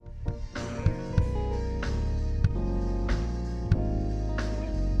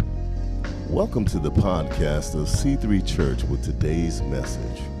Welcome to the podcast of C3 Church with today's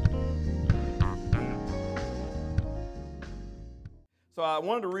message. So I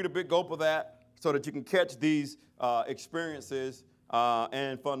wanted to read a big gulp of that so that you can catch these experiences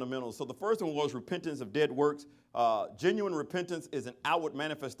and fundamentals. So the first one was repentance of dead works. Genuine repentance is an outward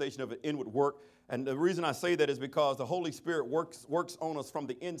manifestation of an inward work. And the reason I say that is because the Holy Spirit works on us from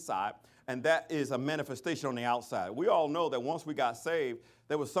the inside, and that is a manifestation on the outside. We all know that once we got saved,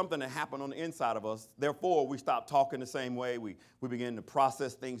 there was something that happened on the inside of us. Therefore, we stopped talking the same way. We began to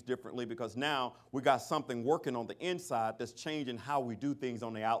process things differently because now we got something working on the inside that's changing how we do things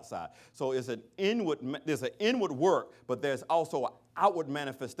on the outside. So there's an inward work, but there's also an outward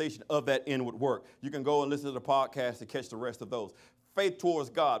manifestation of that inward work. You can go and listen to the podcast to catch the rest of those. Faith towards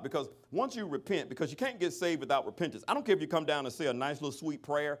God, because once you repent, because you can't get saved without repentance. I don't care if you come down and say a nice little sweet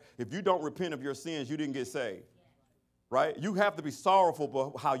prayer. If you don't repent of your sins, you didn't get saved. Right? You have to be sorrowful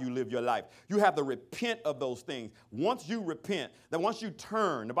for how you live your life. You have to repent of those things. Once you repent, then once you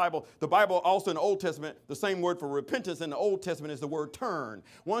turn, the Bible also in the Old Testament, the same word for repentance in the Old Testament is the word turn.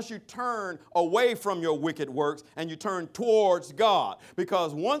 Once you turn away from your wicked works and you turn towards God,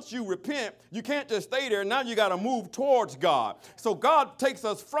 because once you repent, you can't just stay there. Now you got to move towards God. So God takes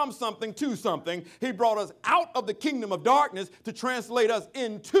us from something to something. He brought us out of the kingdom of darkness to translate us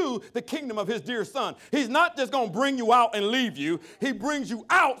into the kingdom of his dear son. He's not just going to bring you out and leave you. He brings you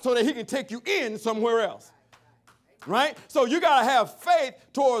out so that he can take you in somewhere else. Right? So you got to have faith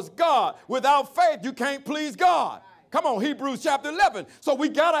towards God. Without faith, you can't please God. Come on, Hebrews chapter 11. So we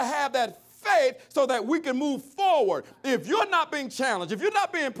got to have that faith so that we can move forward. If you're not being challenged, if you're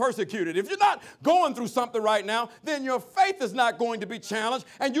not being persecuted, if you're not going through something right now, then your faith is not going to be challenged,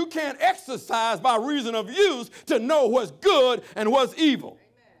 and you can't exercise by reason of use to know what's good and what's evil.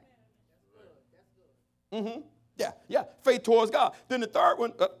 Yeah, faith towards God. Then the third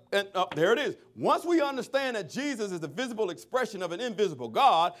one, there it is. Once we understand that Jesus is the visible expression of an invisible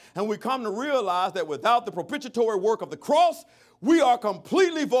God, and we come to realize that without the propitiatory work of the cross, we are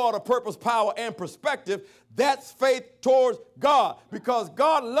completely void of purpose, power, and perspective. That's faith towards God, because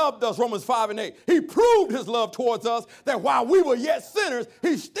God loved us, Romans 5:8. He proved his love towards us that while we were yet sinners,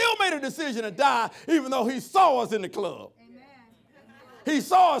 he still made a decision to die, even though he saw us in the club. He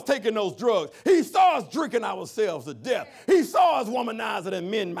saw us taking those drugs. He saw us drinking ourselves to death. He saw us womanizing and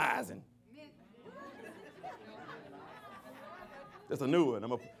minimizing. That's a new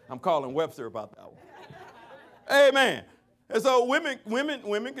one. I'm calling Webster about that one. Amen. And so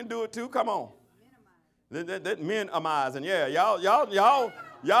women can do it too. Come on. That minimizing. Yeah, y'all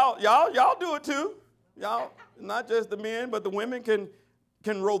do it too. Y'all, not just the men, but the women can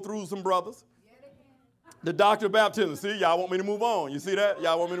roll through some brothers. The doctrine of baptism. See, y'all want me to move on. You see that?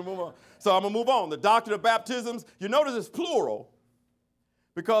 Y'all want me to move on. So I'm going to move on. The doctrine of baptisms, you notice it's plural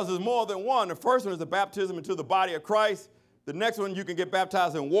because there's more than one. The first one is the baptism into the body of Christ. The next one, you can get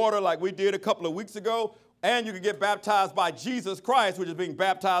baptized in water like we did a couple of weeks ago. And you can get baptized by Jesus Christ, which is being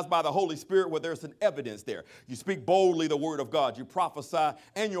baptized by the Holy Spirit, where there's an evidence there. You speak boldly the word of God. You prophesy,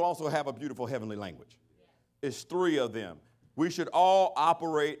 and you also have a beautiful heavenly language. It's three of them. We should all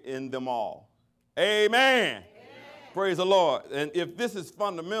operate in them all. Amen. Amen. Praise the Lord. And if this is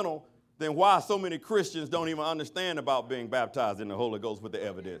fundamental, then why so many Christians don't even understand about being baptized in the Holy Ghost with the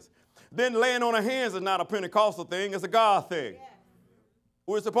evidence? Then laying on of hands is not a Pentecostal thing, it's a God thing. Yeah.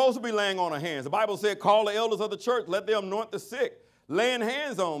 We're supposed to be laying on of hands. The Bible said, call the elders of the church, let them anoint the sick, laying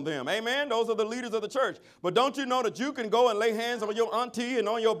hands on them. Amen. Those are the leaders of the church. But don't you know that you can go and lay hands on your auntie and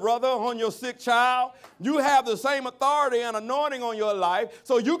on your brother, on your sick child? You have the same authority and anointing on your life,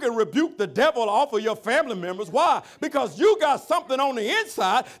 so you can rebuke the devil off of your family members. Why? Because you got something on the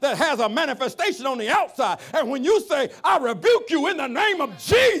inside that has a manifestation on the outside. And when you say, I rebuke you in the name of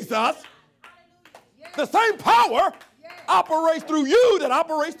Jesus, the same power operates through you that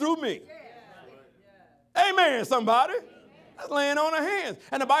operates through me. Amen, somebody. That's laying on of hands.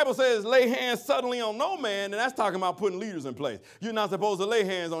 And the Bible says lay hands suddenly on no man, and that's talking about putting leaders in place. You're not supposed to lay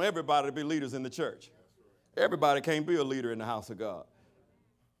hands on everybody to be leaders in the church. Everybody can't be a leader in the house of God.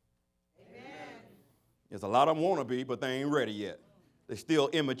 Amen. There's a lot of them want to be, but they ain't ready yet. They're still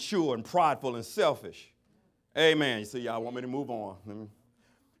immature and prideful and selfish. Amen. You see, y'all want me to move on.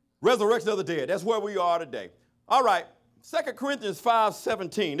 Resurrection of the dead. That's where we are today. All right. 2 Corinthians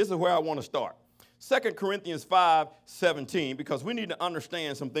 5:17. This is where I want to start. 2 Corinthians 5:17, because we need to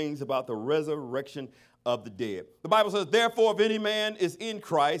understand some things about the resurrection of the dead. The Bible says, therefore, if any man is in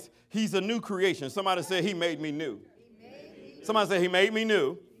Christ, he's a new creation. Somebody say, he made me new. Somebody say, he made me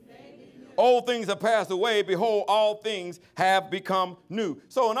new. Old things have passed away. Behold, all things have become new.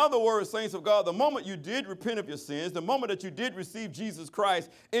 So in other words, saints of God, the moment you did repent of your sins, the moment that you did receive Jesus Christ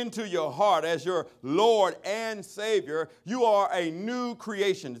into your heart as your Lord and Savior, you are a new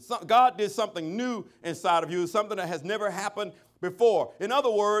creation. God did something new inside of you, something that has never happened before. In other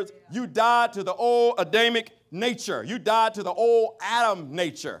words, you died to the old Adamic nature. You died to the old Adam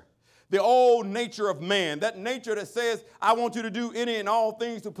nature. The old nature of man, that nature that says, I want you to do any and all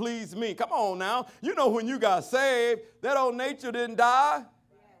things to please me. Come on now. You know when you got saved, that old nature didn't die.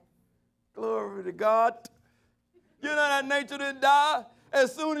 Glory to God. You know that nature didn't die.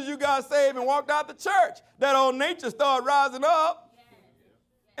 As soon as you got saved and walked out the church, that old nature started rising up.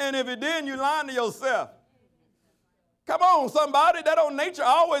 And if it didn't, you lying to yourself. Come on, somebody. That old nature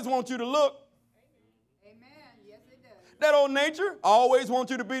always wants you to look. That old nature always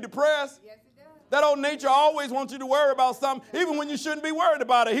wants you to be depressed. Yes, it does. That old nature always wants you to worry about something, even when you shouldn't be worried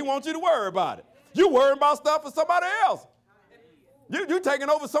about it. He wants you to worry about it. You worrying about stuff for somebody else. You're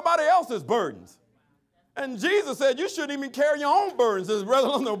taking over somebody else's burdens. And Jesus said you shouldn't even carry your own burdens,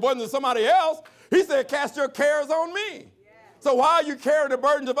 rather than the burdens of somebody else. He said, cast your cares on me. So while you carry the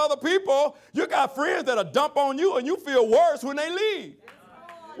burdens of other people, you got friends that'll dump on you and you feel worse when they leave.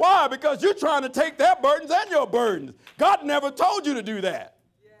 Why? Because you're trying to take their burdens and your burdens. God never told you to do that.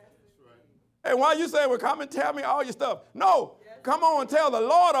 And why you say, well, come and tell me all your stuff. No, come on and tell the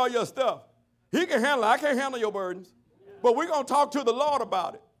Lord all your stuff. He can handle it. I can't handle your burdens. But we're going to talk to the Lord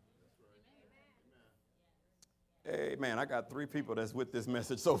about it. Amen. I got 3 people that's with this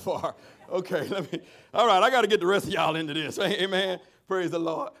message so far. Okay, all right, I got to get the rest of y'all into this. Amen. Praise the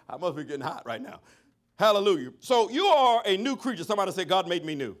Lord. I must be getting hot right now. Hallelujah. So you are a new creature. Somebody say, God made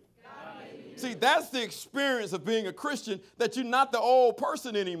me new. See, that's the experience of being a Christian, that you're not the old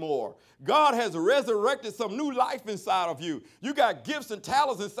person anymore. God has resurrected some new life inside of you. You got gifts and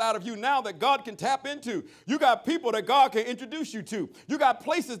talents inside of you now that God can tap into. You got people that God can introduce you to. You got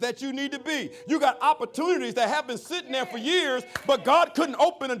places that you need to be. You got opportunities that have been sitting there for years, but God couldn't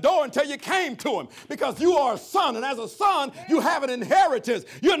open a door until you came to him, because you are a son. And as a son, you have an inheritance.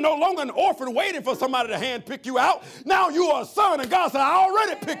 You're no longer an orphan waiting for somebody to handpick you out. Now you are a son, and God said, I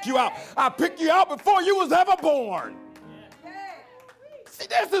already picked you out. I picked you out before you was ever born. See,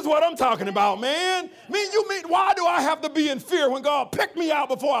 this is what I'm talking about, man. Why do I have to be in fear when God picked me out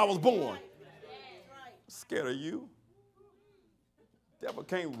before I was born? I'm scared of you. Devil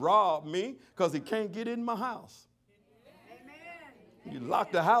can't rob me because he can't get in my house. You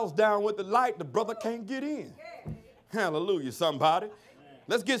lock the house down with the light, the brother can't get in. Hallelujah, somebody.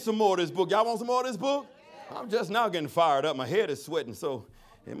 Let's get some more of this book. Y'all want some more of this book? I'm just now getting fired up. My head is sweating, so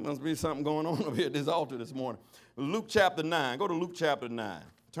it must be something going on over here at this altar this morning. Luke chapter 9. Go to Luke chapter 9.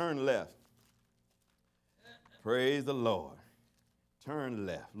 Turn left. Praise the Lord. Turn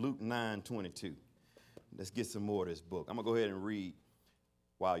left. Luke 9:22. Let's get some more of this book. I'm going to go ahead and read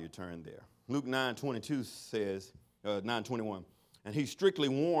while you turn there. Luke 9:22 says, 9:21. And he strictly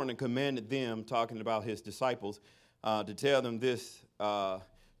warned and commanded them, talking about his disciples, to tell this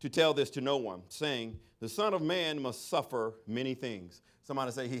to no one, saying, the Son of Man must suffer many things.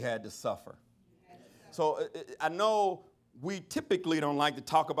 Somebody say he had to suffer. So I know we typically don't like to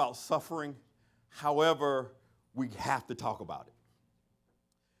talk about suffering. However, we have to talk about it.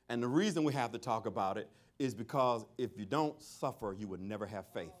 And the reason we have to talk about it is because if you don't suffer, you would never have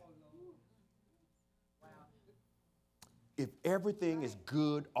faith. If everything is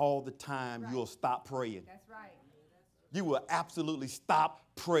good all the time, you'll stop praying. That's right. You will absolutely stop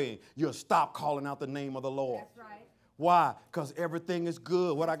praying. You'll stop calling out the name of the Lord. That's right. Why? Because everything is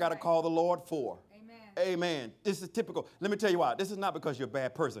good. What I got to call the Lord for. Amen. This is typical. Let me tell you why. This is not because you're a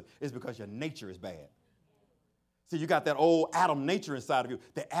bad person. It's because your nature is bad. See, you got that old Adam nature inside of you.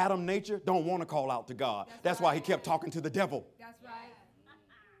 The Adam nature don't want to call out to God. That's why he kept talking to the devil. That's right.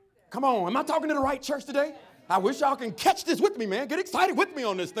 Come on. Am I talking to the right church today? I wish y'all can catch this with me, man. Get excited with me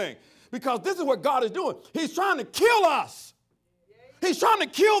on this thing. Because this is what God is doing. He's trying to kill us. He's trying to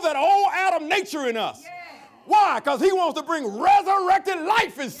kill that old Adam nature in us. Why? Because he wants to bring resurrected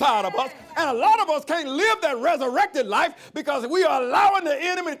life inside of us. And a lot of us can't live that resurrected life because we are allowing the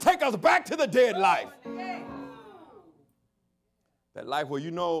enemy to take us back to the dead life. That life where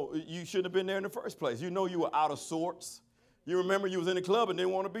you know you shouldn't have been there in the first place. You know you were out of sorts. You remember you was in the club and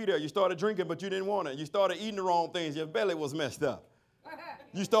didn't want to be there. You started drinking, but you didn't want it. You started eating the wrong things. Your belly was messed up.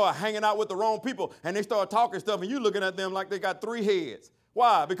 You started hanging out with the wrong people, and they start talking stuff, and you looking at them like they got 3 heads.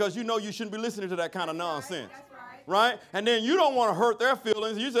 Why? Because you know you shouldn't be listening to that kind of nonsense. Right? And then you don't want to hurt their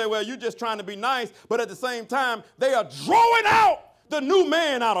feelings. You say, well, you're just trying to be nice, but at the same time, they are drawing out the new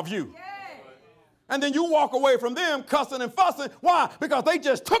man out of you. And then you walk away from them cussing and fussing. Why? Because they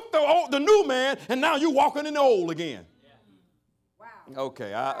just took the new man, and now you walking in the old again. Wow.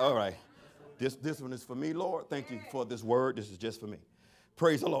 Okay, all right. This one is for me, Lord. Thank you for this word. This is just for me.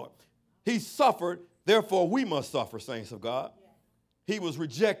 Praise the Lord. He suffered, therefore we must suffer, saints of God. He was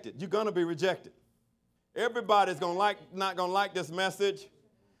rejected. You're going to be rejected. Everybody's not going to like this message.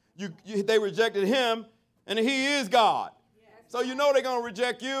 They rejected him, and he is God. So you know they're going to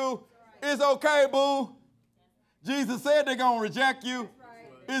reject you. It's okay, boo. Jesus said they're going to reject you.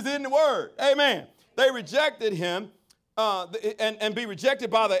 It's in the word. Amen. They rejected him and be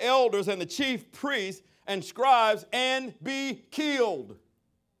rejected by the elders and the chief priests and scribes and be killed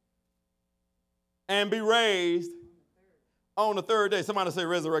and be raised on the third day. Somebody say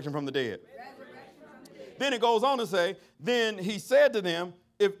resurrection from the dead. Then it goes on to say, then he said to them,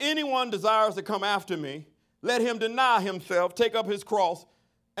 if anyone desires to come after me, let him deny himself, take up his cross,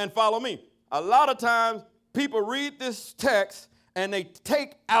 and follow me. A lot of times people read this text and they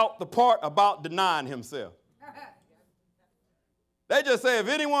take out the part about denying himself. They just say, if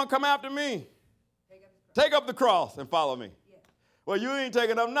anyone come after me, take up the cross and follow me. Well, you ain't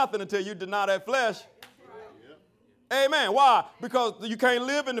taking up nothing until you deny that flesh. Amen. Why? Because you can't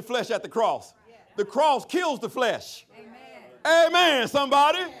live in the flesh at the cross. The cross kills the flesh. Amen,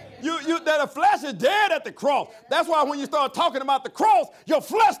 somebody. That the flesh is dead at the cross. That's why when you start talking about the cross, your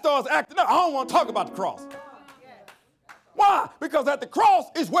flesh starts acting up. I don't want to talk about the cross. Why? Because at the cross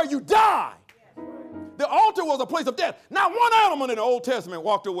is where you die. The altar was a place of death. Not one animal in the Old Testament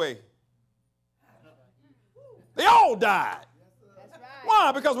walked away. They all died.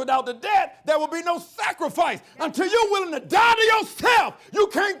 Why? Because without the death, there will be no sacrifice. Until you're willing to die to yourself, you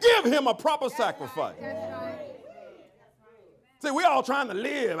can't give him a proper sacrifice. See, we're all trying to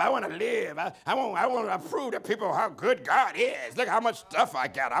live. I want to live. I want to prove to people how good God is. Look how much stuff I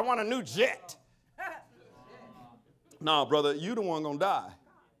got. I want a new jet. No, brother, you the one going to die.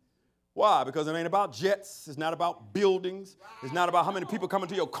 Why? Because it ain't about jets. It's not about buildings. It's not about how many people come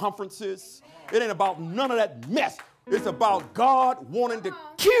into your conferences. It ain't about none of that mess. It's about God wanting to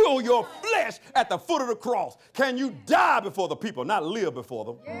kill your flesh at the foot of the cross. Can you die before the people, not live before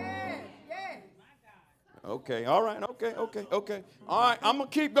them? Yeah. Okay, all right, okay. All right, I'm going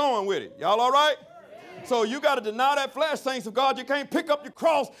to keep going with it. Y'all all right? Yeah. So you got to deny that flesh, saints of God. You can't pick up your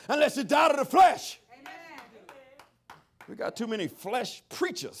cross unless you die to the flesh. Amen. We got too many flesh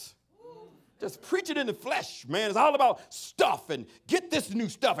preachers. Just preach it in the flesh, man. It's all about stuff and get this new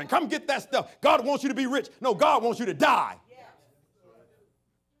stuff and come get that stuff. God wants you to be rich. No, God wants you to die.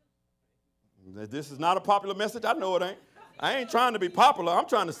 Yeah. This is not a popular message. I know it ain't. I ain't trying to be popular. I'm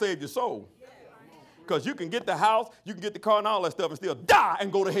trying to save your soul. Because you can get the house, you can get the car and all that stuff and still die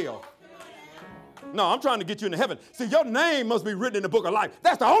and go to hell. No, I'm trying to get you into heaven. See, your name must be written in the book of life.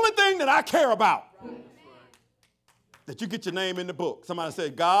 That's the only thing that I care about. That you get your name in the book. Somebody say,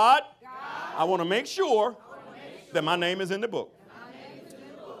 God, I want to make sure that my name is in the book.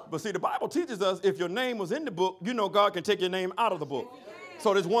 But see, the Bible teaches us if your name was in the book, you know God can take your name out of the book.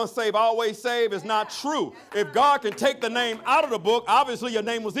 So this once saved, always saved is not true. If God can take the name out of the book, obviously your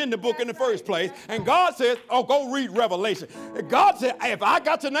name was in the book in the first place. And God says, oh, go read Revelation. And God said, if I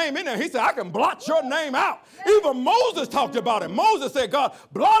got your name in there, he said, I can blot your name out. Even Moses talked about it. Moses said, God,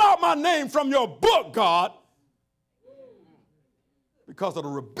 blot out my name from your book, God. Because of the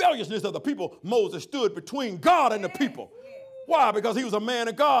rebelliousness of the people, Moses stood between God and the people. Why? Because he was a man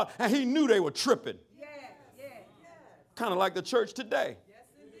of God and he knew they were tripping. Kind of like the church today.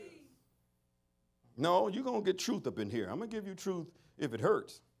 No, you're going to get truth up in here. I'm going to give you truth if it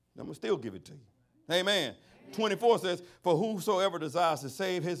hurts. I'm going to still give it to you. Amen. 24 says, for whosoever desires to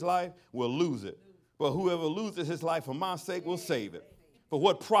save his life will lose it. But whoever loses his life for my sake will save it. For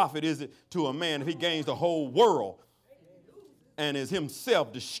what profit is it to a man if he gains the whole world and is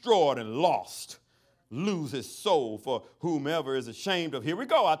himself destroyed and lost? Lose his soul for whomever is ashamed of. Here we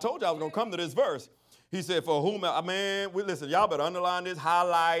go. I told you I was going to come to this verse. He said, for whomever, man, listen, y'all better underline this,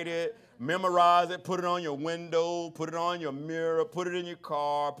 highlight it, memorize it, put it on your window, put it on your mirror, put it in your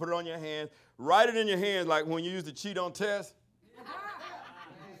car, put it on your hands. Write it in your hands like when you used to cheat on tests.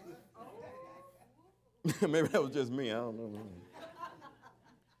 Maybe that was just me. I don't know.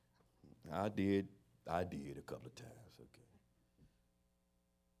 I did a couple of times. Okay.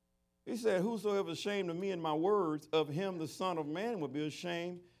 He said, whosoever is ashamed of me and my words, of him the Son of Man will be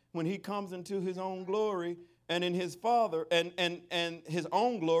ashamed when he comes into his own glory and in his Father and his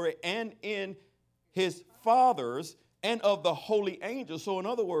own glory and in his Father's and of the holy angels. So in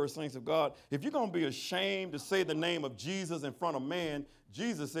other words, saints of God, if you're going to be ashamed to say the name of Jesus in front of man,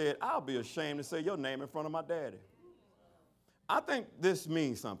 Jesus said, I'll be ashamed to say your name in front of my daddy. I think this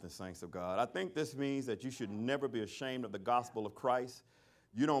means something, saints of God. I think this means that you should never be ashamed of the gospel of Christ.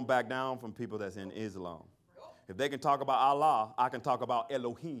 You don't back down from people that's in Islam. If they can talk about Allah, I can talk about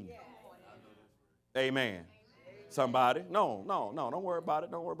Elohim. Amen. Somebody. No. Don't worry about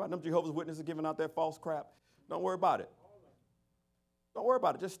it. Don't worry about it. Them Jehovah's Witnesses giving out that false crap. Don't worry about it. Don't worry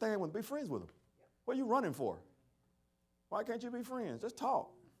about it. Just stand with them. Be friends with them. What are you running for? Why can't you be friends? Just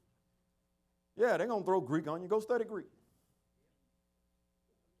talk. Yeah, they're going to throw Greek on you. Go study Greek.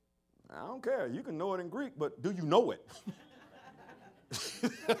 I don't care. You can know it in Greek, but do you know it?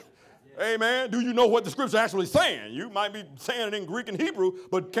 Amen. Do you know what the scripture actually saying? You might be saying it in Greek and Hebrew,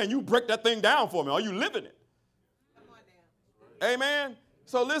 but can you break that thing down for me? Are you living it? Amen.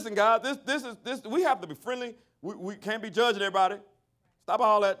 So listen, guys, this we have to be friendly. We can't be judging everybody. Stop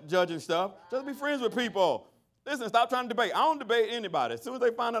all that judging stuff. Just be friends with people. Listen, stop trying to debate. I don't debate anybody. As soon as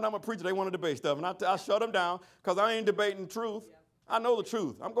they find out I'm a preacher, they want to debate stuff. And I shut them down because I ain't debating truth. I know the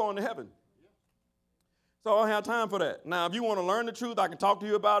truth. I'm going to heaven. So I don't have time for that. Now, if you want to learn the truth, I can talk to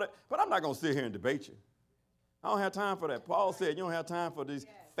you about it, but I'm not going to sit here and debate you. I don't have time for that. Paul said you don't have time for these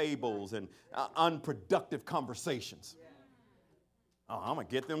fables and unproductive conversations. Oh, I'm going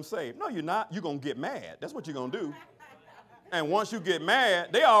to get them saved. No, you're not. You're going to get mad. That's what you're going to do. And once you get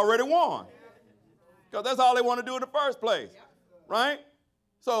mad, they already won. Because that's all they want to do in the first place, right?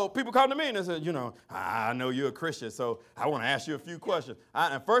 So people come to me and they say, you know, I know you're a Christian, so I want to ask you a few questions.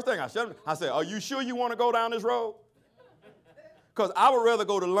 And first thing I said, are you sure you want to go down this road? Because I would rather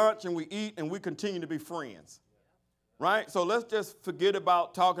go to lunch and we eat and we continue to be friends, right? So let's just forget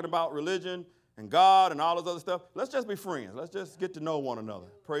about talking about religion and God and all this other stuff. Let's just be friends. Let's just get to know one another.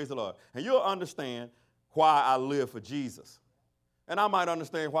 Praise the Lord. And you'll understand why I live for Jesus. And I might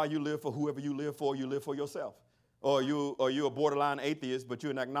understand why you live for whoever you live for yourself. Or you're a borderline atheist, but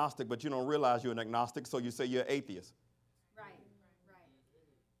you're an agnostic, but you don't realize you're an agnostic, so you say you're an atheist. Right.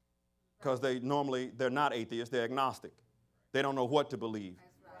 Because they're not atheists, they're agnostic. They don't know what to believe.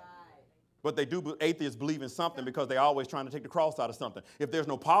 That's right. But atheists believe in something because they're always trying to take the cross out of something. If there's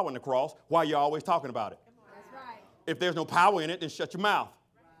no power in the cross, why are you always talking about it? That's right. If there's no power in it, then shut your mouth.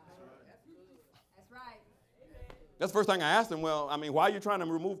 That's right. That's the first thing I asked them. Well, I mean, why are you trying to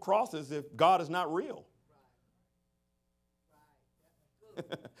remove crosses if God is not real?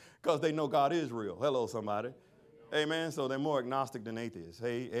 Because they know God is real. Hello, somebody. Amen. So they're more agnostic than atheists.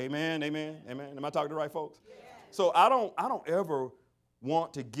 Hey, amen. Am I talking to the right folks? Yeah. So I don't ever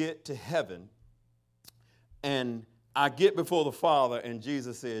want to get to heaven and I get before the Father and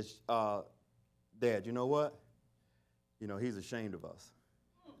Jesus says, Dad, you know what? You know, he's ashamed of us.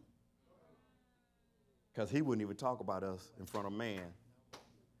 Because he wouldn't even talk about us in front of man.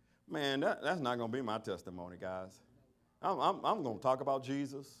 Man, that's not going to be my testimony, guys. I'm going to talk about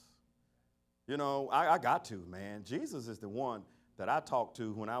Jesus. You know, I got to, man. Jesus is the one that I talked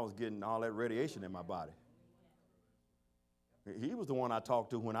to when I was getting all that radiation in my body. He was the one I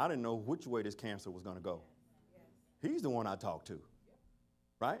talked to when I didn't know which way this cancer was going to go. He's the one I talked to,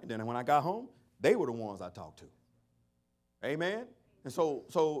 right? And then when I got home, they were the ones I talked to. Amen? And so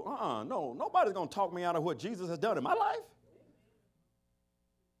no, nobody's going to talk me out of what Jesus has done in my life.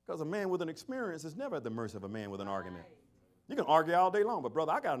 Because a man with an experience is never at the mercy of a man with an argument. You can argue all day long, but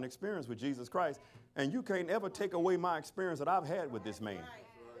brother, I got an experience with Jesus Christ, and you can't ever take away my experience that I've had with this man.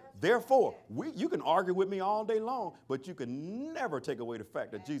 Therefore, you can argue with me all day long, but you can never take away the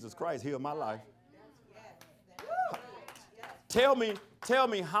fact that Jesus Christ healed my life. Tell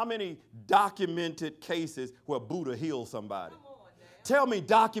me how many documented cases where Buddha healed somebody. Tell me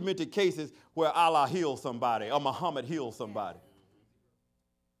documented cases where Allah healed somebody or Muhammad healed somebody.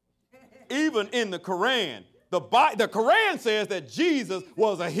 Even in the Quran, the Quran says that Jesus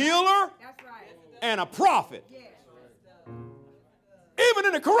was a healer and a prophet. Even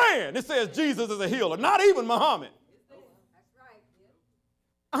in the Quran, it says Jesus is a healer, not even Muhammad.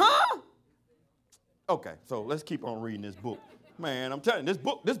 Huh? Okay, so let's keep on reading this book. Man, I'm telling you,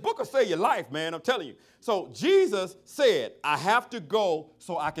 this book will save your life, man, I'm telling you. So Jesus said, I have to go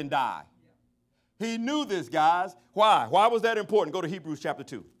so I can die. He knew this, guys. Why? Why was that important? Go to Hebrews chapter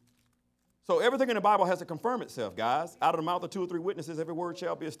 2. So everything in the Bible has to confirm itself, guys. Out of the mouth of 2 or 3 witnesses, every word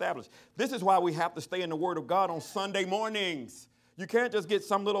shall be established. This is why we have to stay in the Word of God on Sunday mornings. You can't just get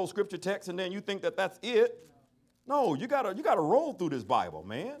some little scripture text and then you think that that's it. No, you gotta roll through this Bible,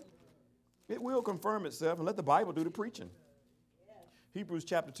 man. It will confirm itself, and let the Bible do the preaching. Hebrews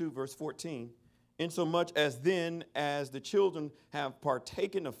chapter 2, verse 14. Insomuch as then as the children have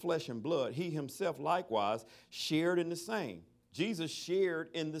partaken of flesh and blood, he himself likewise shared in the same. Jesus shared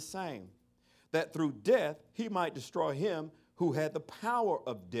in the same, that through death he might destroy him who had the power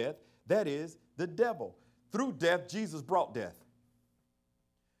of death, that is, the devil. Through death, Jesus brought death.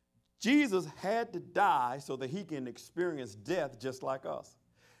 Jesus had to die so that he can experience death just like us.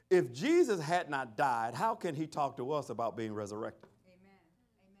 If Jesus had not died, how can he talk to us about being resurrected? Amen.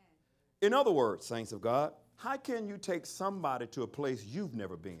 Amen. In other words, saints of God, how can you take somebody to a place you've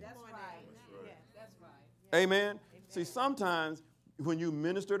never been? That's right. Yeah, that's right. Amen. Amen. See, sometimes when you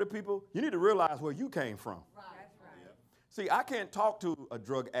minister to people, you need to realize where you came from. Right. That's right. See, I can't talk to a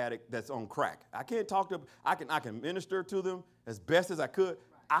drug addict that's on crack. I can't talk to them. I can minister to them as best as I could. Right.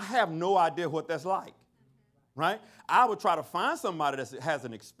 I have no idea what that's like. Right? I would try to find somebody that has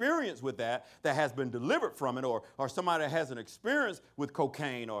an experience with that has been delivered from it, or somebody that has an experience with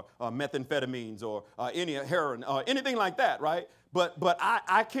cocaine or methamphetamines or any heroin or anything like that, right? But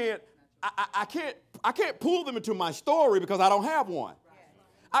I can't pull them into my story because I don't have one.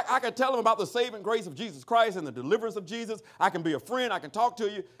 I can tell them about the saving grace of Jesus Christ and the deliverance of Jesus. I can be a friend. I can talk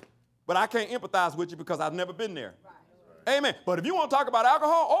to you, but I can't empathize with you because I've never been there. Amen. But if you want to talk about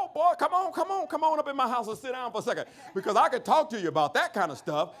alcohol, oh boy, come on up in my house and sit down for a second, because I can talk to you about that kind of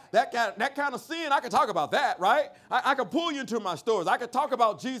stuff, that kind of sin. I can talk about that, right? I can pull you into my stories. I can talk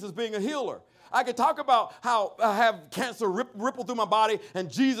about Jesus being a healer. I can talk about how I have cancer ripple through my body,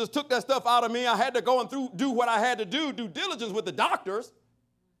 and Jesus took that stuff out of me. I had to go and do what I had to do, due diligence with the doctors.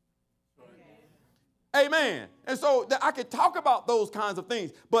 Amen. And so I could talk about those kinds of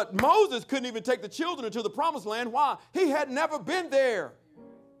things. But Moses couldn't even take the children into the promised land. Why? He had never been there.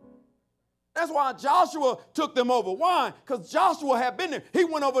 That's why Joshua took them over. Why? Because Joshua had been there. He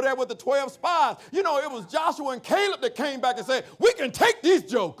went over there with the 12 spies. You know, it was Joshua and Caleb that came back and said, we can take these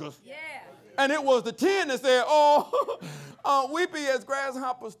jokers. Yeah. And it was the 10 that said, we be as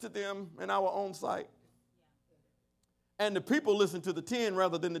grasshoppers to them in our own sight. And the people listened to the 10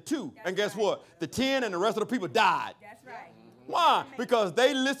 rather than the 2. That's and guess right. what? The 10 and the rest of the people died. That's right. Why? Because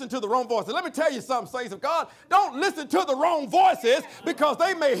they listened to the wrong voices. Let me tell you something, saints of God. Don't listen to the wrong voices because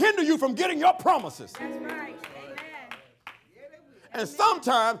they may hinder you from getting your promises. That's right. Amen. And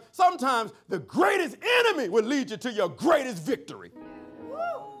sometimes the greatest enemy will lead you to your greatest victory.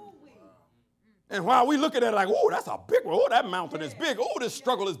 And while we look at it like, oh, that's a big one. Oh, that mountain is big. Oh, this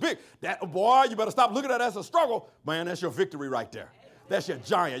struggle is big. That boy, you better stop looking at that as a struggle. Man, that's your victory right there. That's your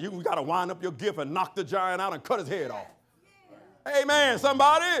giant. You got to wind up your gift and knock the giant out and cut his head off. Amen,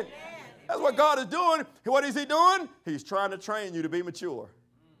 somebody. That's what God is doing. What is he doing? He's trying to train you to be mature.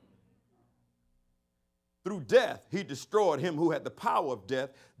 Through death, he destroyed him who had the power of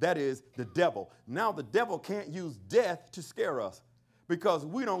death, that is, the devil. Now the devil can't use death to scare us, because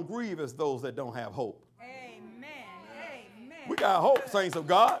we don't grieve as those that don't have hope. Amen. Amen. We got hope, saints of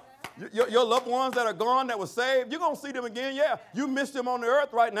God. Your loved ones that are gone, that were saved, you're going to see them again. Yeah, you missed them on the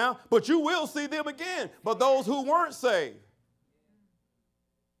earth right now, but you will see them again. But those who weren't saved,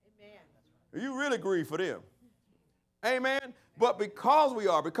 amen. You really grieve for them. Amen. But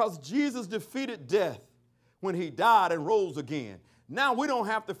because Jesus defeated death when he died and rose again, now we don't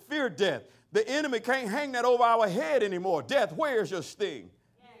have to fear death. The enemy can't hang that over our head anymore. Death, where's your sting?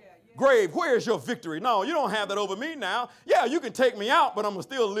 Grave, where's your victory? No, you don't have that over me now. Yeah, you can take me out, but I'm going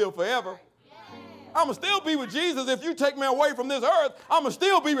to still live forever. I'm going to still be with Jesus. If you take me away from this earth, I'm going to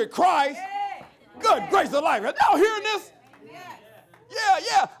still be with Christ. Good grace of life. Are y'all hearing this?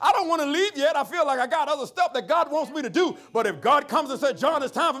 Yeah. I don't want to leave yet. I feel like I got other stuff that God wants me to do. But if God comes and says, John,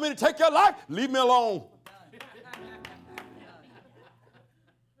 it's time for me to take your life, leave me alone.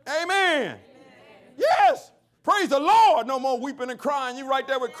 Amen. Yes. Praise the Lord. No more weeping and crying. You right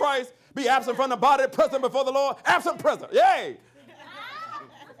there with Christ. Be absent from the body, present before the Lord. Absent, present. Yay.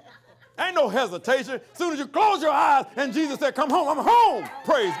 Ain't no hesitation. As soon as you close your eyes and Jesus said, come home, I'm home.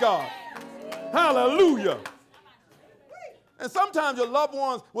 Praise God. Hallelujah. And sometimes your loved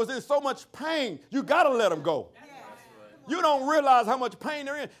ones was in so much pain, you got to let them go. You don't realize how much pain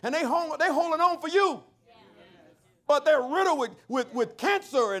they're in. And they holding on for you. But they're riddled with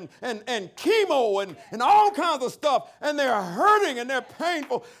cancer and chemo and all kinds of stuff. And they're hurting and they're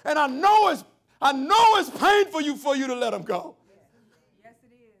painful. And I know it's painful for you to let them go. Yes,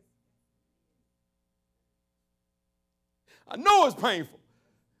 it is. I know it's painful.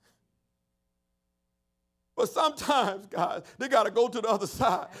 But sometimes, guys, they got to go to the other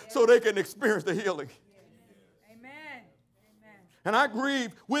side so they can experience the healing. Amen. Amen. And I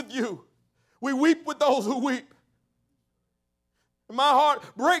grieve with you. We weep with those who weep. My heart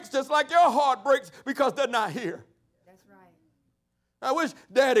breaks just like your heart breaks because they're not here. That's right. I wish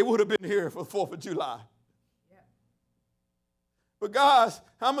Daddy would have been here for 4th of July. Yeah. But guys,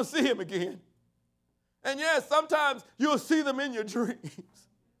 I'm going to see him again. And yes, sometimes you'll see them in your dreams.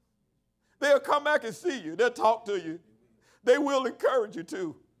 They'll come back and see you. They'll talk to you. They will encourage you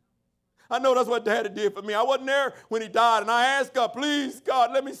too. I know that's what Daddy did for me. I wasn't there when he died, and I asked God, please,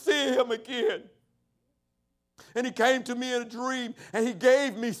 God, let me see him again. And he came to me in a dream, and he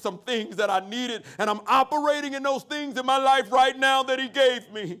gave me some things that I needed, and I'm operating in those things in my life right now that he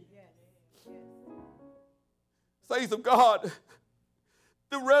gave me. Saints of God,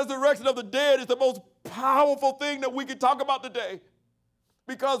 the resurrection of the dead is the most powerful thing that we can talk about today.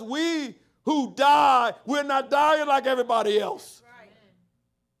 Because we who die, we're not dying like everybody else.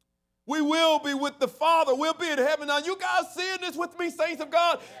 We will be with the Father. We'll be in heaven. Now, you guys seeing this with me, saints of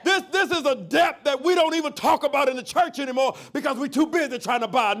God? This is a depth that we don't even talk about in the church anymore because we're too busy trying to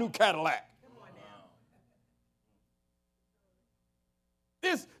buy a new Cadillac.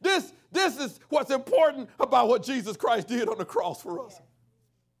 This is what's important about what Jesus Christ did on the cross for us.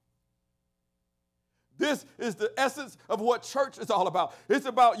 This is the essence of what church is all about. It's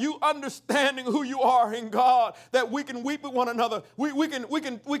about you understanding who you are in God, that we can weep with one another. We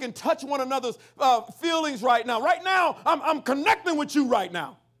can touch one another's feelings right now. Right now, I'm connecting with you right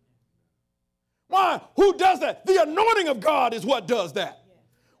now. Why? Who does that? The anointing of God is what does that.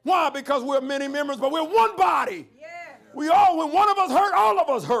 Why? Because we're many members, but we're one body. When one of us hurt, all of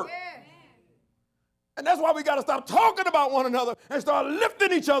us hurt. And that's why we got to stop talking about one another and start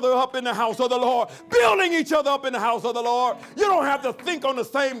lifting each other up in the house of the Lord, building each other up in the house of the Lord. You don't have to think on the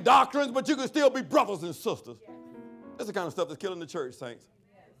same doctrines, but you can still be brothers and sisters. That's the kind of stuff that's killing the church, saints.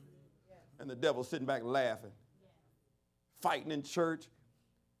 And the devil's sitting back laughing, fighting in church,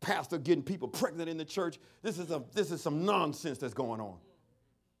 pastor getting people pregnant in the church. This is some nonsense that's going on.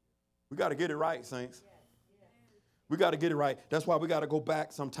 We got to get it right, saints. We got to get it right. That's why we got to go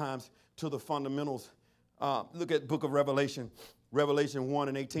back sometimes to the fundamentals. Look at the book of Revelation, Revelation 1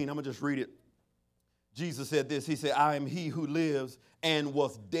 and 18. I'm going to just read it. Jesus said this. He said, I am he who lives and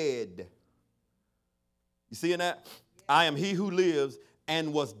was dead. You seeing that? I am he who lives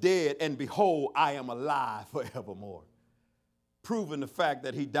and was dead, and behold, I am alive forevermore. Proving the fact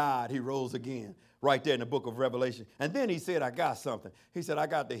that he died, he rose again, right there in the book of Revelation. And then he said, I got something. He said, I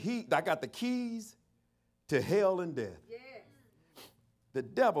got the keys to hell and death. Yeah. The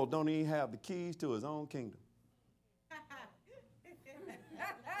devil don't even have the keys to his own kingdom.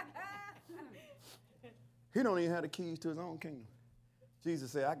 He don't even have the keys to his own kingdom.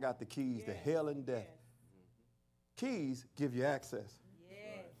 Jesus said, I got the keys to hell and death. Keys give you access.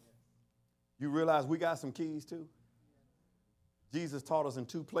 You realize we got some keys too? Jesus taught us in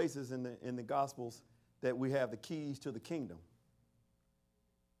two places in the Gospels that we have the keys to the kingdom.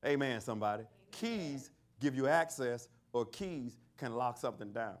 Amen, somebody. Keys give you access, or keys can lock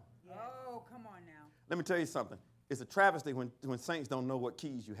something down. Oh, come on now. Let me tell you something. It's a travesty when saints don't know what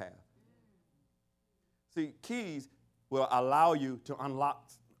keys you have. See, keys will allow you to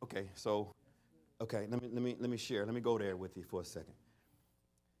unlock. Okay, let me share. Let me go there with you for a second.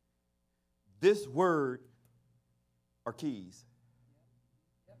 This word are keys.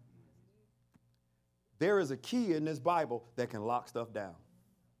 There is a key in this Bible that can lock stuff down.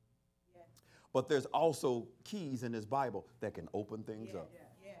 But there's also keys in this Bible that can open things up.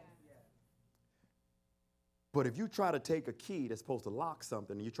 But if you try to take a key that's supposed to lock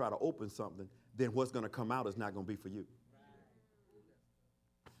something and you try to open something, then what's going to come out is not going to be for you.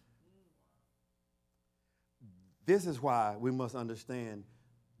 This is why we must understand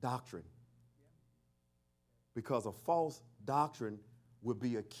doctrine. Because a false doctrine would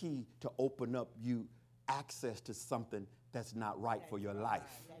be a key to open up you access to something that's not right for your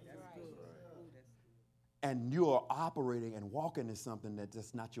life. And you are operating and walking in something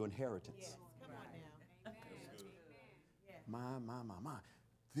that's not your inheritance. My.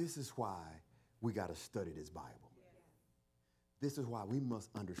 This is why we got to study this Bible. This is why we must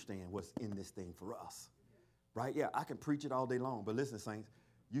understand what's in this thing for us. Right? Yeah, I can preach it all day long, but listen, saints,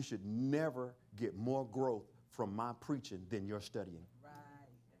 you should never get more growth from my preaching than your studying. Right.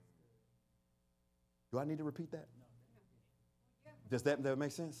 Do I need to repeat that? Does that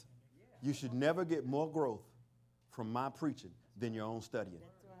make sense? You should never get more growth from my preaching than your own studying.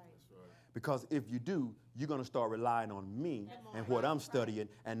 That's right. Because if you do, you're going to start relying on me and what I'm studying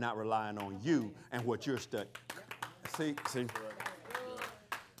and not relying on you and what you're studying. See?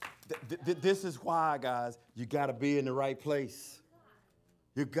 This is why, guys, you got to be in the right place.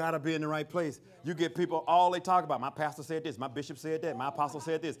 You got to be in the right place. You get people, all they talk about, my pastor said this, my bishop said that, my apostle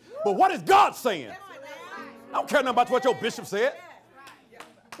said this. But what is God saying? I don't care nothing about what your bishop said.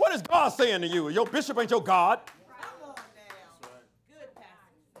 What is God saying to you? Your bishop ain't your God.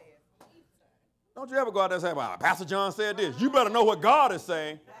 Don't you ever go out there and say, well, Pastor John said this. You better know what God is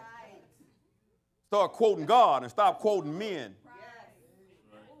saying. Start quoting God and stop quoting men.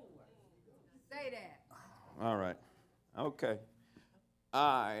 Say that. All right. Okay.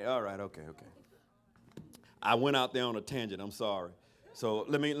 All right, okay. I went out there on a tangent. I'm sorry. So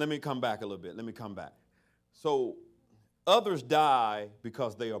let me come back a little bit. Let me come back. So others die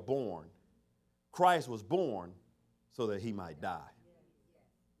because they are born. Christ was born so that he might die.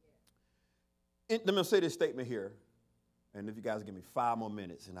 Let me say this statement here, and if you guys give me 5 more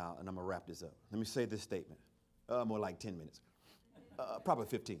minutes, and I'm going to wrap this up. Let me say this statement. More like 10 minutes. Probably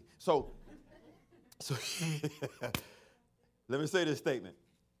 15. So let me say this statement.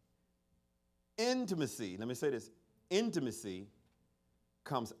 Intimacy, let me say this. Intimacy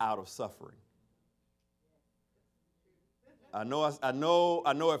comes out of suffering. I know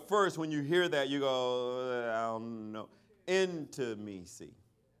at first when you hear that, you go, I don't know. Intimacy.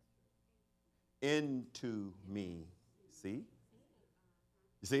 Into me. See?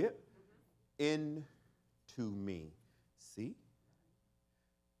 You see it? Into me. See?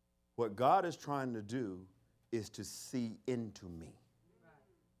 What God is trying to do is to see into me.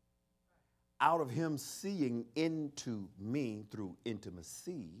 Out of him seeing into me through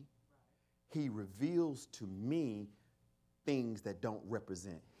intimacy, he reveals to me things that don't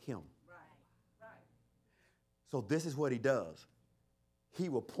represent him. So this is what he does. He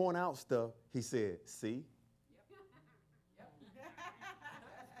will point out stuff. He said, see?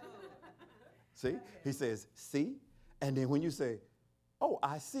 See? He says, see? And then when you say, oh,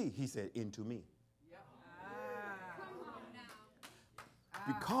 I see, he said, into me.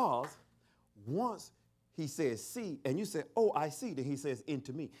 Because once he says, see, and you say, oh, I see, then he says,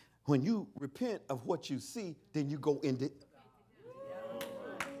 into me. When you repent of what you see, then you go into.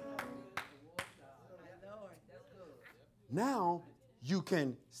 Now you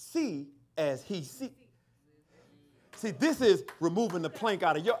can see as he sees. See, this is removing the plank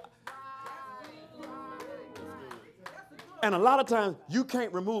out of your. And a lot of times you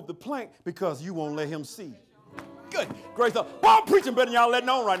can't remove the plank because you won't let him see. Good grace. Well, I'm preaching better than y'all letting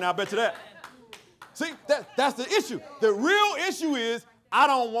on right now, I bet you that. See, that's the issue. The real issue is I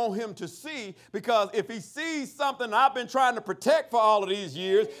don't want him to see, because if he sees something I've been trying to protect for all of these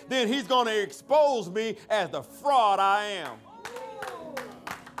years, then he's going to expose me as the fraud I am.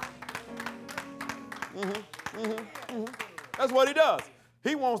 That's what he does.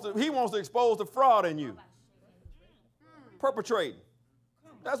 He wants to expose the fraud in you. Perpetrating.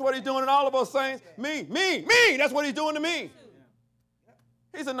 That's what he's doing in all of us saints. Me. That's what he's doing to me.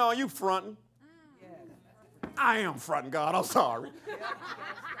 He said, no, you fronting. I am fronting, God. I'm sorry.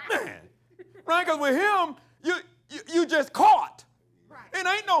 Man. Right? Because with him, you just caught. It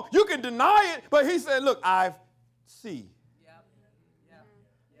ain't no, you can deny it, but he said, look, I see.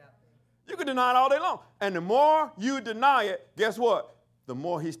 You can deny it all day long. And the more you deny it, guess what? The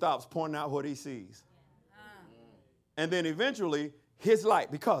more he stops pointing out what he sees. And then eventually, his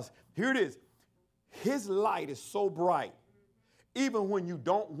light, because here it is, his light is so bright, even when you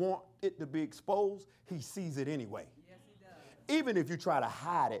don't want it to be exposed, he sees it anyway. Yes, he does. Even if you try to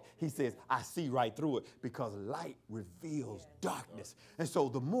hide it, he says, I see right through it, because light reveals darkness. And so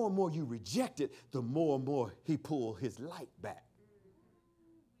the more and more you reject it, the more and more he pulls his light back.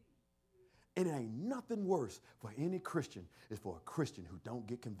 And it ain't nothing worse for any Christian is for a Christian who don't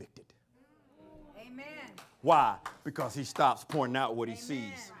get convicted. Amen. Why? Because he stops pointing out what he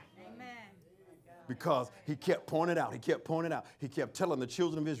sees. Amen. Because he kept pointing it out. He kept pointing it out. He kept telling the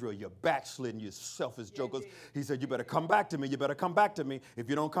children of Israel, you're backslidden, you selfish jokers. He said, you better come back to me. You better come back to me. If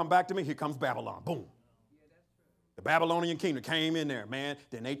you don't come back to me, here comes Babylon. Boom. The Babylonian kingdom came in there, man.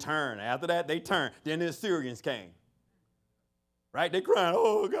 Then they turned. After that, they turned. Then the Assyrians came. Right? They crying,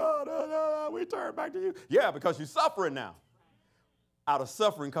 oh, God, we turn back to you. Yeah, because you're suffering now. Out of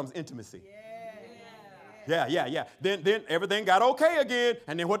suffering comes intimacy. Yeah. Then everything got okay again.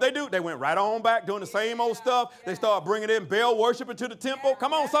 And then what they do, they went right on back doing the same old stuff. They started bringing in Baal worship into the temple.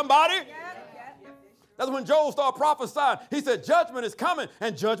 Come on, somebody. That's when Joel started prophesying. He said, judgment is coming.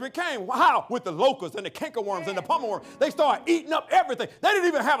 And judgment came. How? With the locusts and the cankerworms and the pommel worms. They started eating up everything. They didn't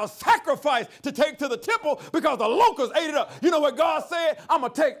even have a sacrifice to take to the temple because the locusts ate it up. You know what God said? I'm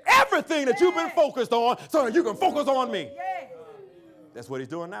going to take everything that you've been focused on so that you can focus on me. That's what he's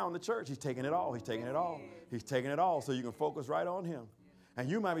doing now in the church. He's taking it all. He's taking it all. He's taking it all so you can focus right on him. And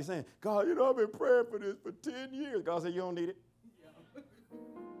you might be saying, God, I've been praying for this for 10 years. God said, you don't need it.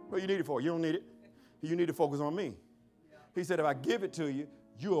 What you need it for? You don't need it. You need to focus on me. He said, if I give it to you,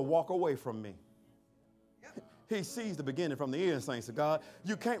 you will walk away from me. He sees the beginning from the end, saints of God.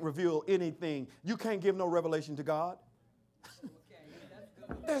 You can't reveal anything. You can't give no revelation to God.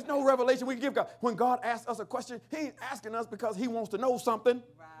 There's no revelation we can give God. When God asks us a question, he ain't asking us because he wants to know something.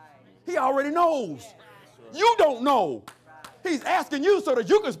 He already knows. You don't know. He's asking you so that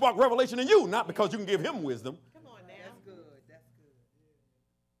you can spark revelation in you, not because you can give him wisdom. Come on now. That's good.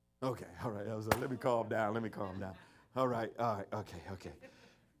 Okay, all right. Let me calm down. All right, okay.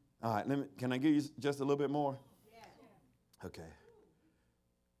 All right, can I give you just a little bit more? Okay.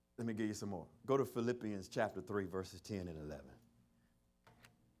 Let me give you some more. Go to Philippians chapter 3, verses 10 and 11.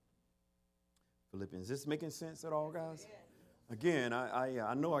 Philippians, is this making sense at all, guys? Again,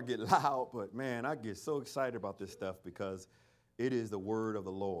 I know I get loud, but man, I get so excited about this stuff because it is the word of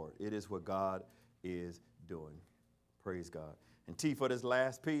the Lord. It is what God is doing. Praise God. And T, for this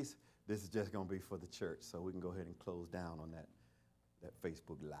last piece, this is just going to be for the church, so we can go ahead and close down on that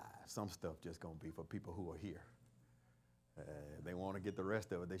Facebook Live. Some stuff just going to be for people who are here. They want to get the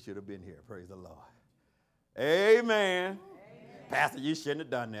rest of it. They should have been here. Praise the Lord. Amen. Pastor, you shouldn't have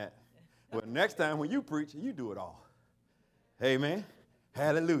done that. Well, next time when you preach, you do it all. Amen.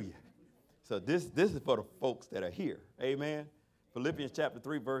 Hallelujah. So this is for the folks that are here. Amen. Philippians chapter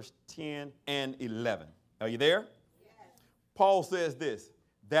 3, verse 10 and 11. Are you there? Yes. Paul says this,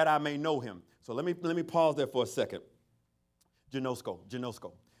 that I may know him. So let me pause there for a second. Ginosko.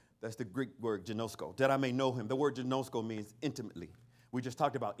 That's the Greek word ginosko, that I may know him. The word ginosko means intimately. We just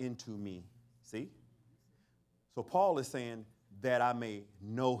talked about into me. See? So Paul is saying that I may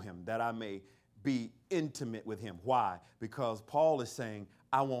know him, that I may be intimate with him. Why? Because Paul is saying,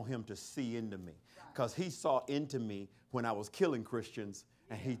 I want him to see into me. Because he saw into me when I was killing Christians,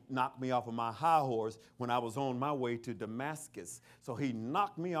 and he knocked me off of my high horse when I was on my way to Damascus. So he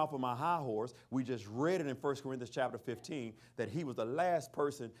knocked me off of my high horse. We just read it in 1 Corinthians chapter 15, that he was the last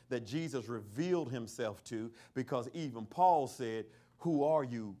person that Jesus revealed himself to, because even Paul said, who are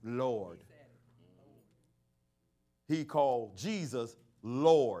you, Lord? He called Jesus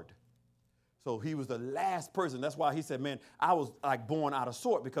Lord. So he was the last person. That's why he said, man, I was like born out of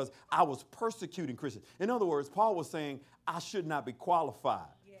sort because I was persecuting Christians. In other words, Paul was saying, I should not be qualified.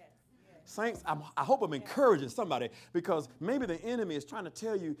 Yes. Saints, I hope I'm encouraging somebody, because maybe the enemy is trying to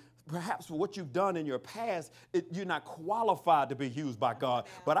tell you perhaps what you've done in your past, you're not qualified to be used by God.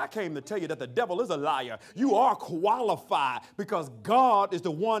 But I came to tell you that the devil is a liar. You are qualified because God is the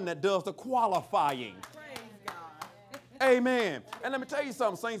one that does the qualifying. Amen. And let me tell you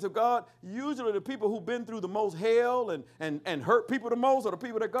something, saints of God. Usually the people who've been through the most hell and hurt people the most are the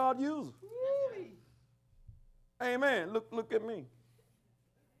people that God uses. Amen. Look at me.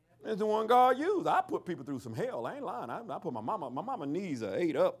 It's the one God used. I put people through some hell. I ain't lying. I put my mama knees are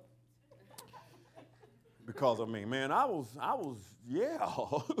ate up because of me. Man, I was yeah.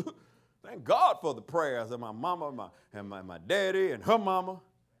 Thank God for the prayers of my mama and my daddy and her mama.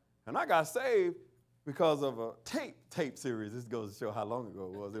 And I got saved because of a tape series. This goes to show how long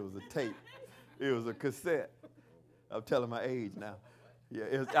ago it was. It was a tape. It was a cassette. I'm telling my age now.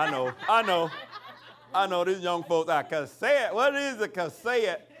 Yeah, I know these young folks are cassette. What is a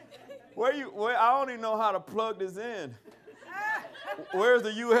cassette? I don't even know how to plug this in. Where's the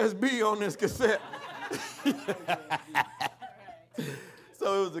USB on this cassette?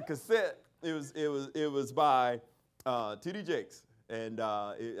 So it was a cassette. It was by T.D. Jakes, and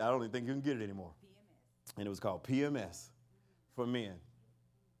I don't even think you can get it anymore. And it was called PMS for men.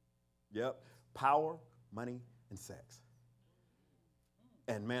 Yep. Power, money, and sex.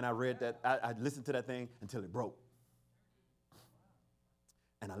 And man, I read that. I listened to that thing until it broke.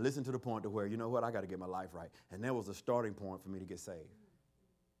 And I listened to the point to where, you know what, I got to get my life right. And that was a starting point for me to get saved.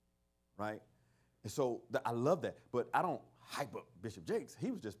 Right? And so I love that. But I don't hype up Bishop Jakes.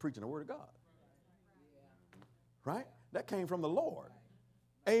 He was just preaching the word of God. Right? That came from the Lord.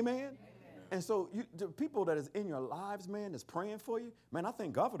 Amen? And so the people that is in your lives, man, that's praying for you, man, I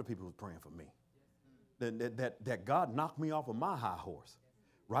thank God for the people who's praying for me. That God knocked me off of my high horse,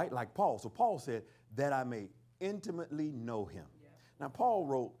 right? Like Paul. So Paul said, that I may intimately know him. Now, Paul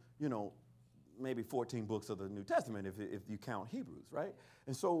wrote, maybe 14 books of the New Testament, if you count Hebrews, right?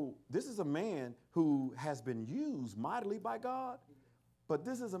 And so this is a man who has been used mightily by God, but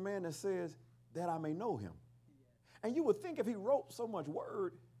this is a man that says, that I may know him. And you would think if he wrote so much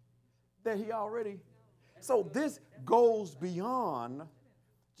word, that he already. So this goes beyond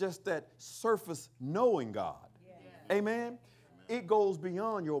just that surface knowing God. Yeah. Amen? It goes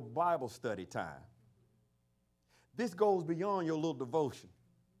beyond your Bible study time. This goes beyond your little devotion.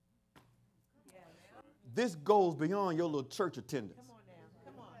 This goes beyond your little church attendance.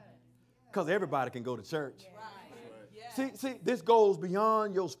 Come on. Because everybody can go to church. Right. See, this goes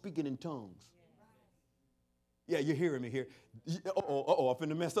beyond your speaking in tongues. Yeah, you're hearing me here. I'm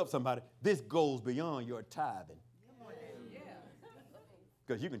finna mess up somebody. This goes beyond your tithing.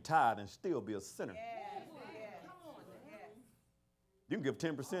 Because you can tithe and still be a sinner. You can give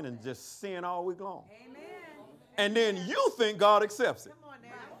 10% and just sin all week long. And then you think God accepts it.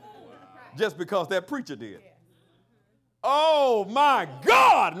 Just because that preacher did. Oh, my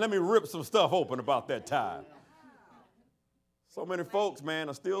God. Let me rip some stuff open about that tithe. So many folks, man,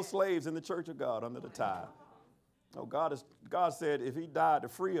 are still slaves in the church of God under the tithe. Oh, God said if he died to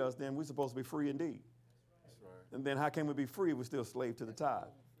free us, then we're supposed to be free indeed. That's right. And then how can we be free if we're still slave to the tithe?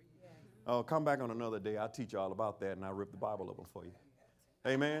 Oh, come back on another day. I'll teach you all about that, and I'll rip the Bible open for you.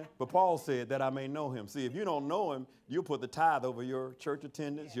 Amen. But Paul said that I may know him. See, if you don't know him, you'll put the tithe over your church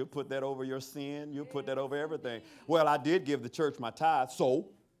attendance. You'll put that over your sin. You'll put that over everything. Well, I did give the church my tithe, so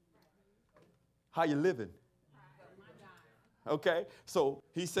how you living? Okay, so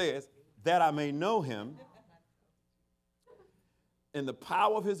he says that I may know him in the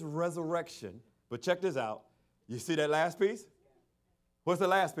power of his resurrection. But check this out. You see that last piece? What's the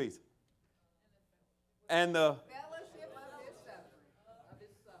last piece? And the Fellowship of his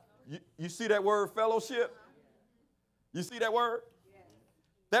suffering. You see that word fellowship? You see that word? Yes.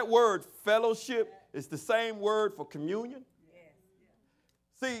 That word fellowship is the same word for communion. Yes.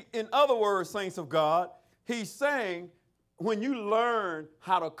 See, in other words, saints of God, he's saying when you learn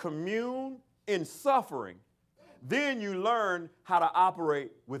how to commune in suffering, then you learn how to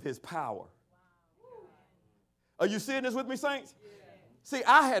operate with his power. Are you seeing this with me, saints? Yes. See,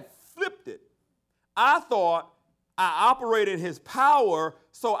 I had flipped it. I thought I operated his power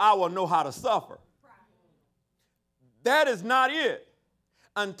so I will know how to suffer. That is not it.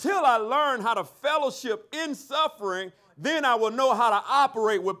 Until I learn how to fellowship in suffering, then I will know how to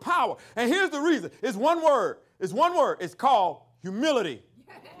operate with power. And here's the reason. It's one word. It's one word. It's called humility.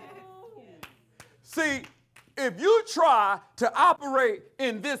 See, if you try to operate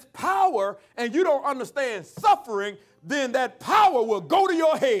in this power and you don't understand suffering, then that power will go to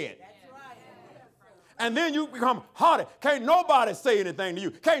your head. And then you become haughty. Can't nobody say anything to you.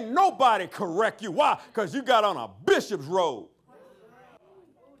 Can't nobody correct you. Why? Because you got on a bishop's robe.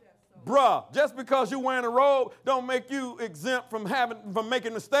 Bruh, just because you're wearing a robe don't make you exempt from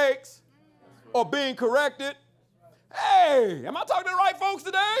making mistakes or being corrected. Hey, am I talking to the right folks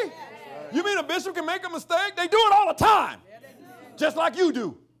today? You mean a bishop can make a mistake? They do it all the time. Just like you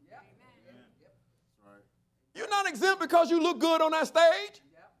do. You're not exempt because you look good on that stage.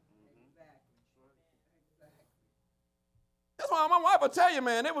 That's why my wife will tell you,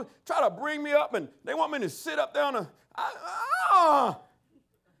 man, they would try to bring me up and they want me to sit up there on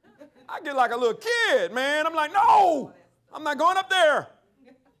I get like a little kid, man. I'm like, no, I'm not going up there.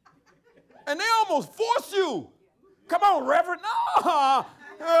 And they almost force you. Come on, Reverend. No, I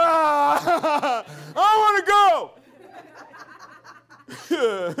want to go.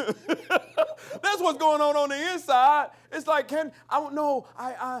 That's what's going on the inside. It's like,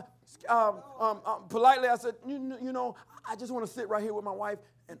 politely I said, you know, I just want to sit right here with my wife,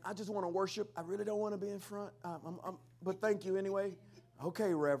 and I just want to worship. I really don't want to be in front, but thank you anyway.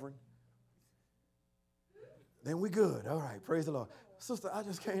 Okay, Reverend. Then we good. All right, praise the Lord. Sister, I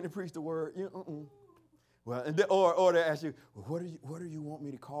just came to preach the word. Well, and or they ask you, what do you want me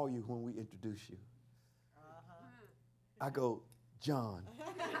to call you when we introduce you? I go, John.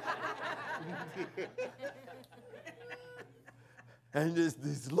 And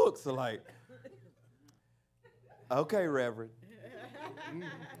these looks are like, okay, Reverend.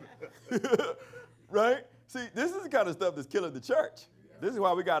 Right? See, this is the kind of stuff that's killing the church. This is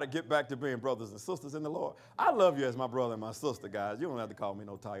why we got to get back to being brothers and sisters in the Lord. I love you as my brother and my sister, guys. You don't have to call me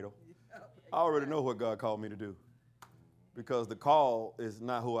no title. I already know what God called me to do. Because the call is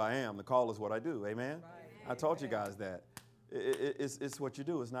not who I am. The call is what I do. Amen? I taught you guys that. It's what you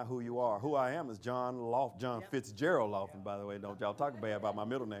do. It's not who you are. Who I am is John Fitzgerald Lofton, by the way. Don't y'all talk bad about my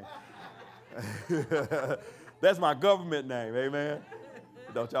middle name. That's my government name. Amen?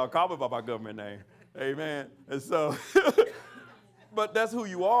 Don't y'all call me by my government name. Amen? And so, but that's who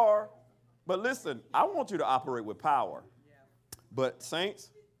you are. But listen, I want you to operate with power. But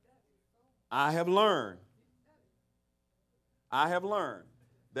saints, I have learned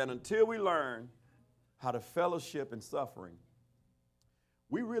that until we learn how to fellowship in suffering,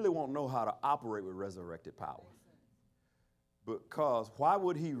 we really won't know how to operate with resurrected power. Because why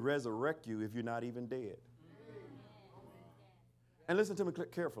would he resurrect you if you're not even dead? And listen to me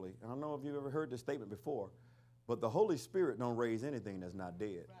carefully. I don't know if you've ever heard this statement before, but the Holy Spirit don't raise anything that's not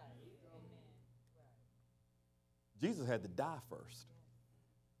dead. Jesus had to die first,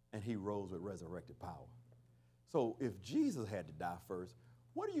 and he rose with resurrected power. So if Jesus had to die first,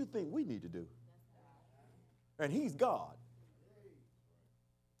 what do you think we need to do? And he's God.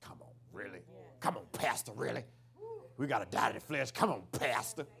 Come on, really? Come on, Pastor, really? We got to die to the flesh. Come on,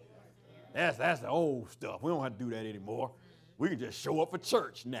 Pastor. That's the old stuff. We don't have to do that anymore. We can just show up for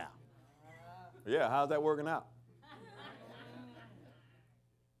church now. Yeah, how's that working out?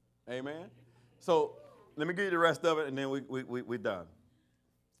 Amen? So Let me give you the rest of it, and then we're done.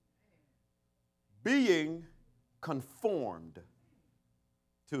 Being conformed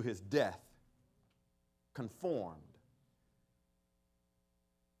to his death. Conformed.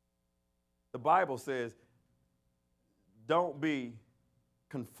 The Bible says, don't be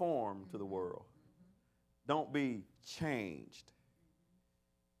conformed to the world. Don't be changed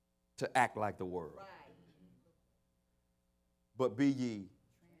to act like the world. But be ye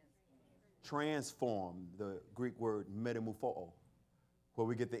transformed, the Greek word metamorpho, where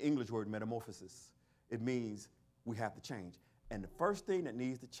we get the English word metamorphosis. It means we have to change. And the first thing that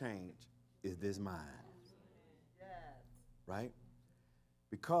needs to change is this mind. Right?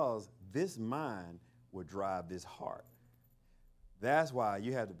 Because this mind will drive this heart. That's why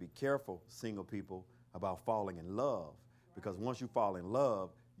you have to be careful, single people, about falling in love. Because once you fall in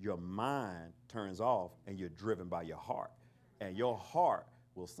love, your mind turns off and you're driven by your heart. And your heart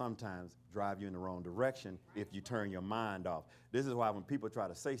will sometimes drive you in the wrong direction if you turn your mind off. This is why when people try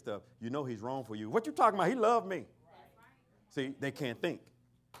to say stuff, you know he's wrong for you. What you talking about? He loved me. See, they can't think.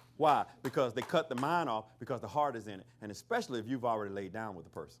 Why? Because they cut the mind off because the heart is in it. And especially if you've already laid down with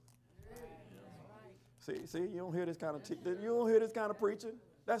the person. See, you don't hear this kind of you don't hear this kind of preaching.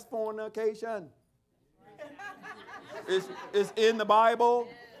 That's fornication. It's in the Bible.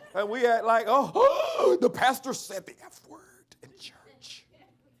 And we act like, oh, the pastor said the F word in church.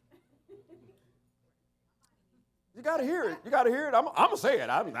 You got to hear it. You got to hear it. I'm going to say it.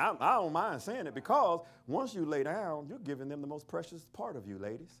 I don't mind saying it because once you lay down, you're giving them the most precious part of you,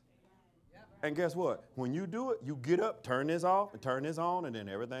 ladies. And guess what? When you do it, you get up, turn this off, and turn this on, and then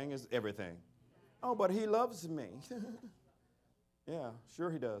everything is everything. Oh, but he loves me. Yeah, sure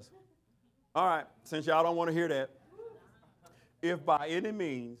he does. All right, since y'all don't want to hear that. If by any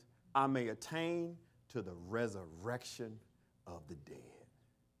means I may attain to the resurrection of the dead.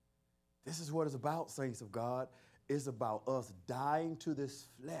 This is what it's about, saints of God. It's about us dying to this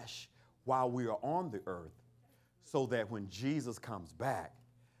flesh while we are on the earth so that when Jesus comes back,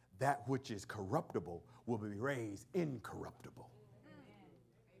 that which is corruptible will be raised incorruptible.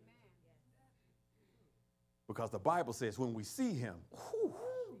 Because the Bible says when we see him,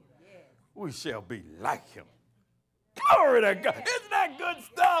 we shall be like him. Glory to God. Isn't that good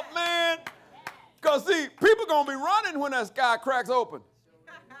stuff, man? Because, see, people going to be running when that sky cracks open.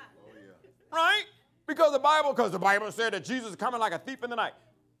 Right? Because the Bible said that Jesus is coming like a thief in the night.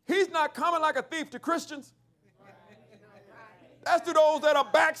 He's not coming like a thief to Christians. That's to those that are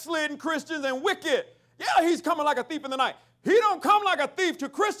backslidden Christians and wicked. Yeah, he's coming like a thief in the night. He don't come like a thief to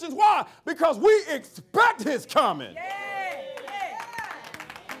Christians. Why? Because we expect his coming.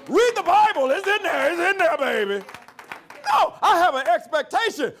 Read the Bible. It's in there. It's in there, baby. No, I have an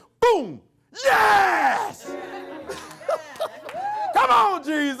expectation. Boom. Yes. Come on,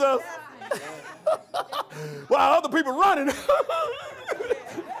 Jesus. While other people running.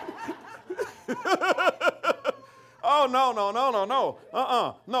 Oh, no.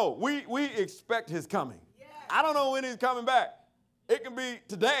 No, we expect his coming. I don't know when he's coming back. It can be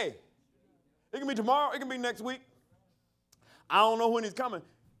today. It can be tomorrow. It can be next week. I don't know when he's coming.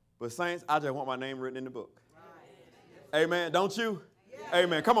 But saints, I just want my name written in the book. Amen. Don't you?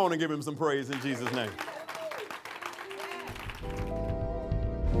 Amen. Come on and give him some praise in Jesus' name.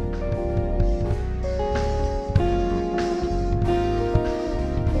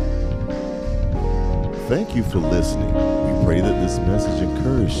 Thank you for listening. We pray that this message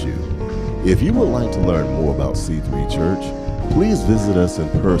encouraged you. If you would like to learn more about C3 Church, please visit us in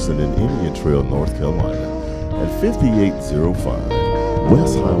person in Indian Trail, North Carolina at 5805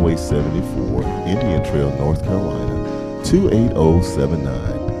 West Highway 74, Indian Trail, North Carolina,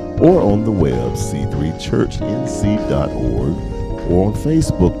 28079, or on the web c3churchnc.org or on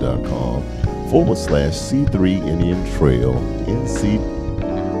facebook.com/C3 Indian Trail NC